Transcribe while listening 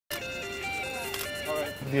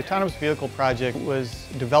The autonomous vehicle project was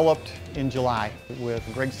developed in July with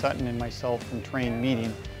Greg Sutton and myself from Trane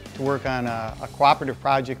meeting to work on a cooperative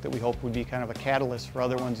project that we hope would be kind of a catalyst for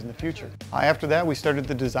other ones in the future. After that, we started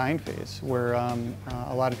the design phase, where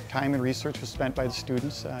a lot of time and research was spent by the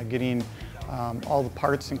students getting all the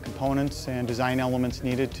parts and components and design elements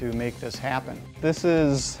needed to make this happen. This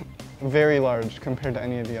is very large compared to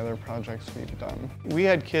any of the other projects we've done. We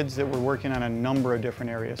had kids that were working on a number of different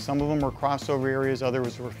areas. Some of them were crossover areas,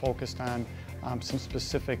 others were focused on some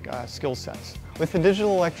specific skill sets. With the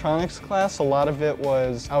digital electronics class, a lot of it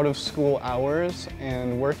was out of school hours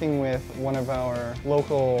and working with one of our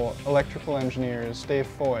local electrical engineers, Dave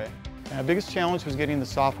Foy. The biggest challenge was getting the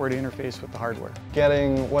software to interface with the hardware.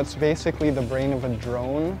 Getting what's basically the brain of a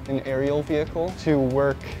drone, an aerial vehicle, to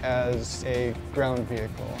work as a ground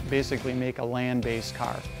vehicle. Basically make a land-based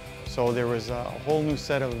car. So there was a whole new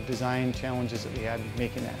set of design challenges that we had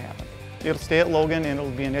making that happen. It'll stay at Logan and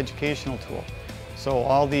it'll be an educational tool. So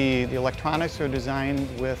all the electronics are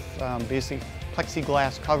designed with basic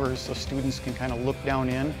plexiglass covers so students can kind of look down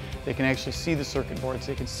in. They can actually see the circuit boards,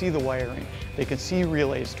 they can see the wiring, they can see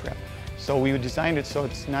relays trip. So we designed it so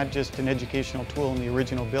it's not just an educational tool in the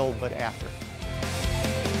original build, but after.